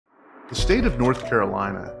The state of North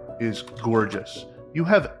Carolina is gorgeous. You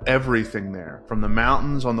have everything there, from the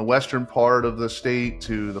mountains on the western part of the state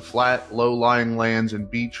to the flat, low-lying lands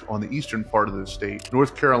and beach on the eastern part of the state.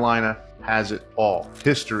 North Carolina has it all.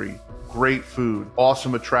 History, great food,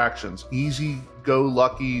 awesome attractions,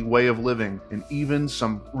 easy-go-lucky way of living, and even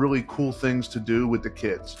some really cool things to do with the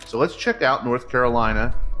kids. So let's check out North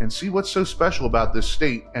Carolina and see what's so special about this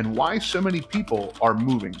state and why so many people are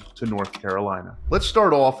moving to North Carolina. Let's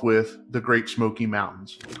start off with the Great Smoky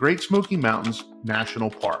Mountains. The Great Smoky Mountains National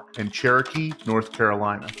Park in Cherokee, North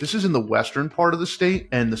Carolina. This is in the western part of the state,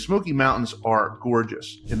 and the Smoky Mountains are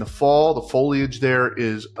gorgeous. In the fall, the foliage there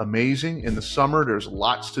is amazing. In the summer, there's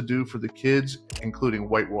lots to do for the kids, including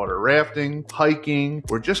whitewater rafting, hiking,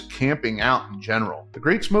 or just camping out in general. The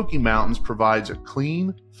Great Smoky Mountains provides a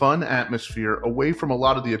clean, fun atmosphere away from a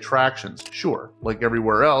lot of the attractions. Sure, like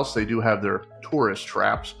everywhere else, they do have their tourist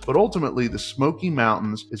traps, but ultimately the Smoky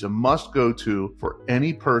Mountains is a must-go-to for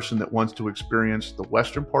any person that wants to experience the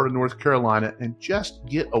western part of North Carolina and just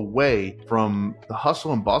get away from the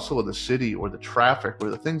hustle and bustle of the city or the traffic or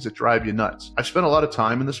the things that drive you nuts. I've spent a lot of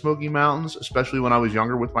time in the Smoky Mountains, especially when I was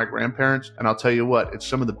younger with my grandparents, and I'll tell you what, it's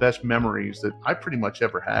some of the best memories that I pretty much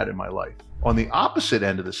ever had in my life. On the opposite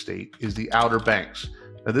end of the state is the Outer Banks.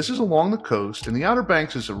 Now, this is along the coast, and the Outer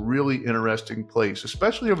Banks is a really interesting place,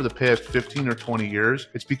 especially over the past 15 or 20 years.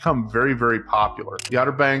 It's become very, very popular. The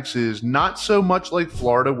Outer Banks is not so much like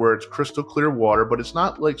Florida, where it's crystal clear water, but it's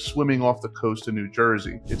not like swimming off the coast of New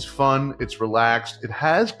Jersey. It's fun, it's relaxed. It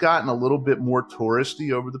has gotten a little bit more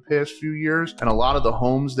touristy over the past few years, and a lot of the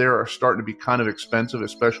homes there are starting to be kind of expensive,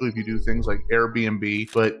 especially if you do things like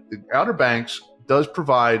Airbnb. But the Outer Banks does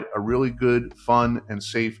provide a really good, fun, and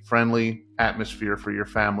safe, friendly atmosphere for your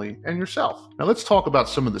family and yourself. Now let's talk about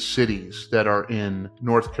some of the cities that are in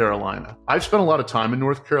North Carolina. I've spent a lot of time in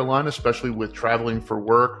North Carolina, especially with traveling for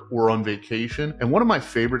work or on vacation, and one of my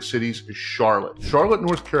favorite cities is Charlotte. Charlotte,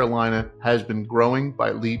 North Carolina has been growing by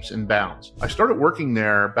leaps and bounds. I started working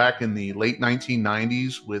there back in the late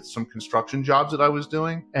 1990s with some construction jobs that I was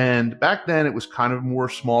doing, and back then it was kind of more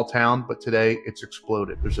small town, but today it's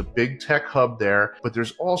exploded. There's a big tech hub there, but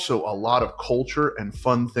there's also a lot of culture and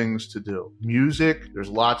fun things to do. Music, there's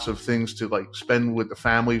lots of things to like spend with the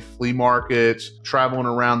family, flea markets, traveling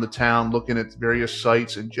around the town, looking at various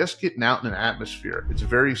sites and just getting out in an atmosphere. It's a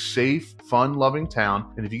very safe, fun, loving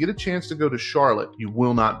town. And if you get a chance to go to Charlotte, you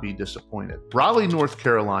will not be disappointed. Raleigh, North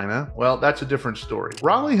Carolina, well, that's a different story.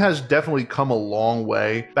 Raleigh has definitely come a long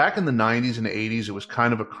way. Back in the 90s and 80s, it was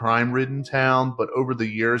kind of a crime-ridden town, but over the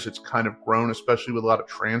years, it's kind of grown, especially with a lot of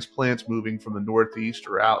transplants moving from the Northeast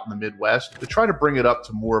or out in the Midwest to try to bring it up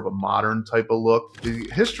to more of a modern type of look. The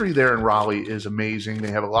history there in Raleigh is amazing.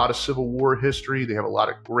 They have a lot of Civil War history. They have a lot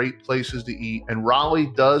of great places to eat. And Raleigh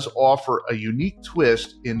does offer a unique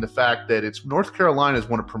twist in the fact that it's North Carolina is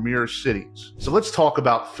one of premier cities. So let's talk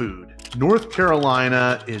about food. North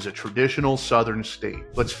Carolina is a traditional southern state.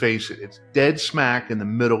 Let's face it, it's dead smack in the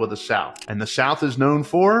middle of the South. And the South is known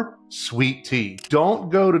for sweet tea. Don't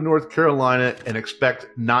go to North Carolina and expect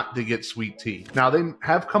not to get sweet tea. Now, they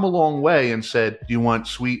have come a long way and said, do you want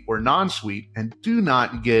sweet or non-sweet? And do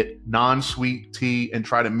not get non-sweet tea and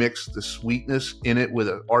try to mix the sweetness in it with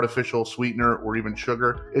an artificial sweetener or even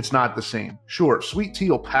sugar. It's not the same. Sure, sweet tea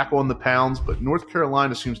will pack on the pounds, but North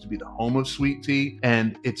Carolina seems to be the home of sweet tea,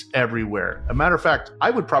 and it's everywhere. A matter of fact, I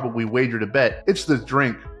would probably wager to bet it's the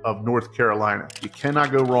drink of North Carolina. You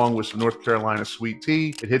cannot go wrong with some North Carolina sweet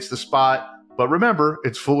tea. It hits the spot, but remember,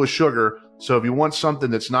 it's full of sugar. So if you want something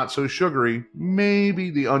that's not so sugary, maybe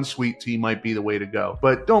the unsweet tea might be the way to go.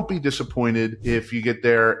 But don't be disappointed if you get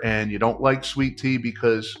there and you don't like sweet tea,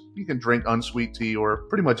 because you can drink unsweet tea or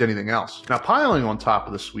pretty much anything else. Now, piling on top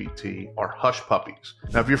of the sweet tea are hush puppies.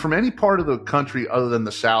 Now, if you're from any part of the country other than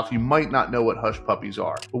the South, you might not know what hush puppies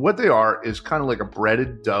are. But what they are is kind of like a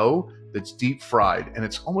breaded dough that's deep fried, and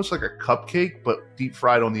it's almost like a cupcake, but deep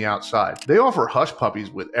fried on the outside. They offer hush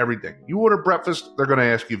puppies with everything. You order breakfast, they're gonna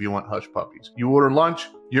ask you if you want hush puppies. You order lunch,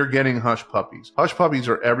 you're getting hush puppies. Hush puppies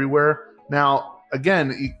are everywhere. Now,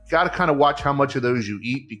 again, you got to kind of watch how much of those you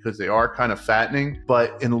eat because they are kind of fattening,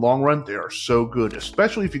 but in the long run, they are so good,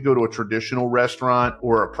 especially if you go to a traditional restaurant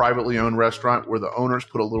or a privately owned restaurant where the owners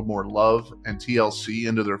put a little more love and TLC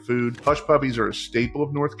into their food. Hush puppies are a staple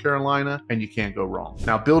of North Carolina, and you can't go wrong.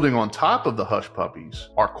 Now, building on top of the hush puppies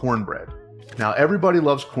are cornbread. Now, everybody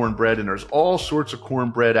loves cornbread, and there's all sorts of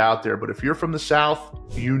cornbread out there, but if you're from the South,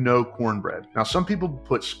 you know cornbread. Now, some people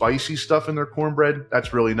put spicy stuff in their cornbread.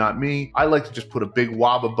 That's really not me. I like to just put a big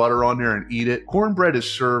wad of butter on there and eat it. Cornbread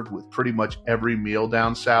is served with pretty much every meal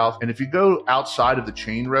down south, and if you go outside of the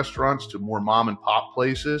chain restaurants to more mom and pop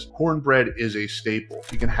places, cornbread is a staple.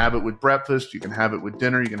 You can have it with breakfast, you can have it with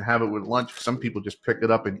dinner, you can have it with lunch. Some people just pick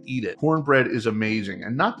it up and eat it. Cornbread is amazing,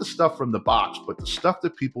 and not the stuff from the box, but the stuff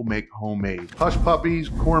that people make homemade. Hush puppies,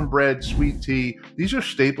 cornbread, sweet tea, these are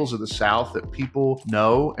staples of the South that people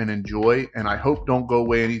know and enjoy, and I hope don't go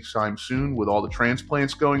away anytime soon with all the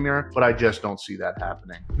transplants going there, but I just don't see that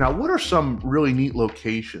happening. Now, what are some really neat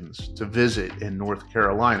locations to visit in North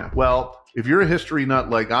Carolina? Well, if you're a history nut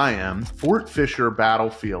like I am, Fort Fisher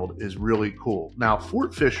Battlefield is really cool. Now,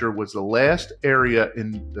 Fort Fisher was the last area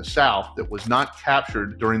in the South that was not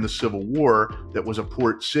captured during the Civil War that was a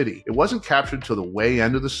port city. It wasn't captured till the way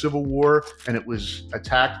end of the Civil War, and it was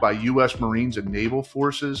attacked by U.S. Marines and naval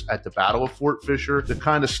forces at the Battle of Fort Fisher to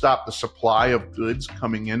kind of stop the supply of goods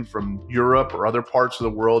coming in from Europe or other parts of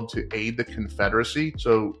the world to aid the Confederacy.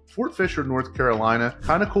 So Fort Fisher, North Carolina,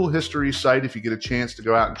 kind of cool history site. If you get a chance to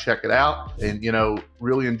go out and check it out and,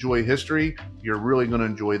 really enjoy history, you're really going to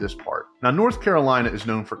enjoy this part. Now, North Carolina is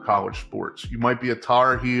known for college sports. You might be a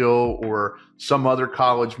Tar Heel or some other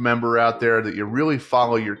college member out there that you really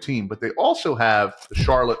follow your team, but they also have the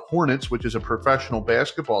Charlotte Hornets, which is a professional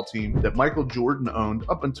basketball team that Micheal Jordan owned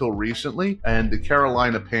up until recently, and the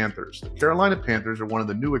Carolina Panthers. The Carolina Panthers are one of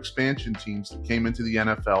the new expansion teams that came into the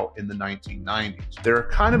NFL in the 1990s. They're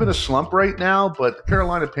kind of in a slump right now, but the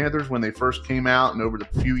Carolina Panthers, when they first came out and over the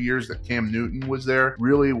few years that Cam Newton was there,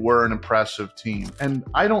 really were an impressive team. And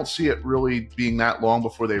I don't see it really being that long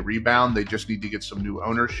before they rebound. They just need to get some new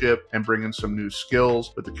ownership and bring in some new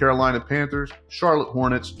skills. But the Carolina Panthers, Charlotte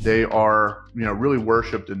Hornets, they are, really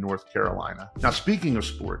worshipped in North Carolina. Now, speaking of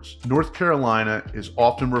sports, North Carolina is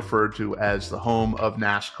often referred to as the home of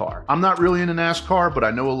NASCAR. I'm not really into NASCAR, but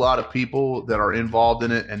I know a lot of people that are involved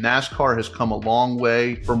in it, and NASCAR has come a long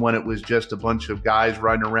way from when it was just a bunch of guys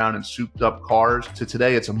riding around in souped up cars to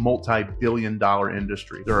today it's a multi-billion-dollar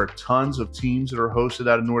industry. There are tons of teams that are hosted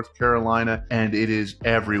out of North Carolina, and it is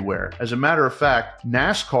everywhere. As a matter of fact,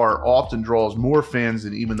 NASCAR often draws more fans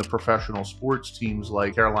than even the professional sports teams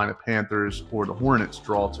like Carolina Panthers or the Hornets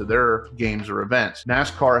draw to their games or events.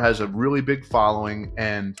 NASCAR has a really big following,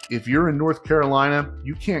 and if you're in North Carolina,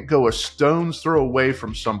 you can't go a stone's throw away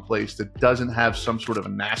from someplace that doesn't have some sort of a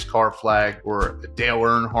NASCAR flag or a Dale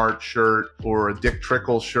Earnhardt shirt or a Dick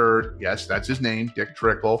Trickle shirt. Yes, that's his name, Dick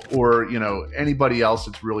Trickle, or, anybody else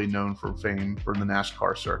that's really known for fame from the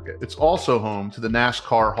NASCAR circuit. It's also home to the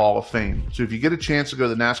NASCAR Hall of Fame. So if you get a chance to go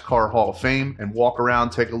to the NASCAR Hall of Fame and walk around,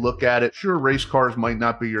 take a look at it, sure, race cars might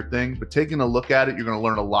not be your thing, but taking a look at it, you're going to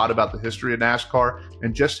learn a lot about the history of NASCAR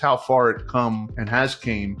and just how far it come and has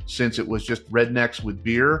came since it was just rednecks with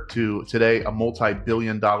beer to today a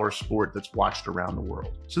multi-billion-dollar sport that's watched around the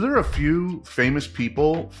world. So there are a few famous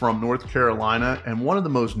people from North Carolina, and one of the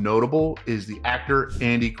most notable is the actor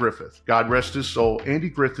Andy Griffith. God rest his soul. Andy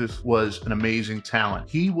Griffith was an amazing talent.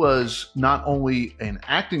 He was not only an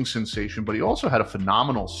acting sensation, but he also had a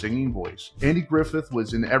phenomenal singing voice. Andy Griffith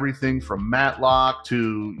was in everything from Matlock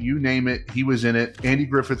to you name it, he was in it. Andy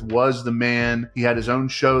Griffith was the man. He had his own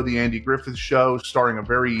show, The Andy Griffith Show, starring a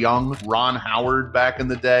very young Ron Howard back in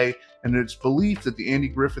the day. And it's believed that the Andy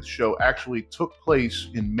Griffith Show actually took place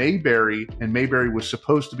in Mayberry, and Mayberry was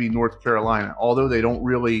supposed to be North Carolina, although they don't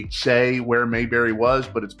really say where Mayberry was,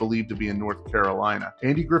 but it's believed to be in North Carolina.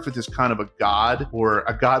 Andy Griffith is kind of a god, or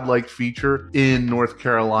a godlike feature in North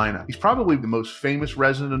Carolina. He's probably the most famous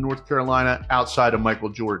resident of North Carolina outside of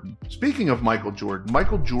Micheal Jordan. Speaking of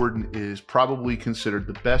Micheal Jordan is probably considered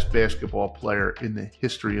the best basketball player in the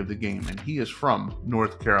history of the game, and he is from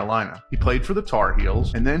North Carolina. He played for the Tar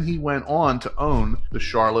Heels, and then he went on to own the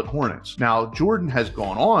Charlotte Hornets. Now, Jordan has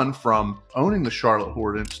gone on from owning the Charlotte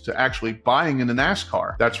Hornets to actually buying into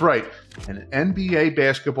NASCAR. That's right. An NBA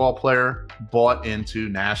basketball player bought into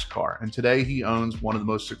NASCAR, and today he owns one of the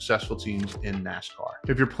most successful teams in NASCAR.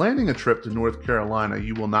 If you're planning a trip to North Carolina,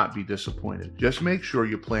 you will not be disappointed. Just make sure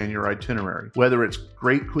you plan your itinerary. Whether it's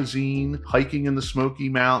great cuisine, hiking in the Smoky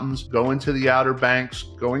Mountains, going to the Outer Banks,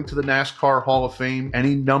 going to the NASCAR Hall of Fame,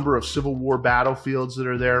 any number of Civil War battlefields that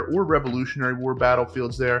are there, or Revolutionary War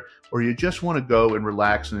battlefields there, or you just want to go and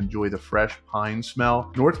relax and enjoy the fresh pine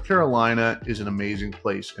smell, North Carolina is an amazing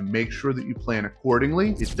place, and make sure that you plan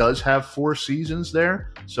accordingly. It does have 4 seasons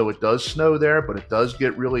there, so it does snow there, but it does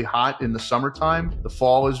get really hot in the summertime. The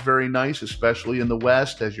fall is very nice, especially in the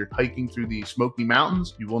west as you're hiking through the Smoky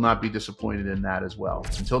Mountains. You will not be disappointed in that as well.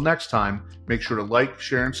 Until next time, make sure to like,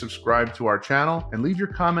 share, and subscribe to our channel, and leave your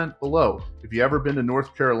comment below. If you've ever been to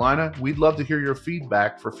North Carolina, we'd love to hear your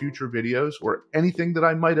feedback for future videos or anything that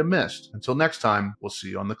I might have missed. Until next time, we'll see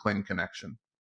you on the Kling Connection.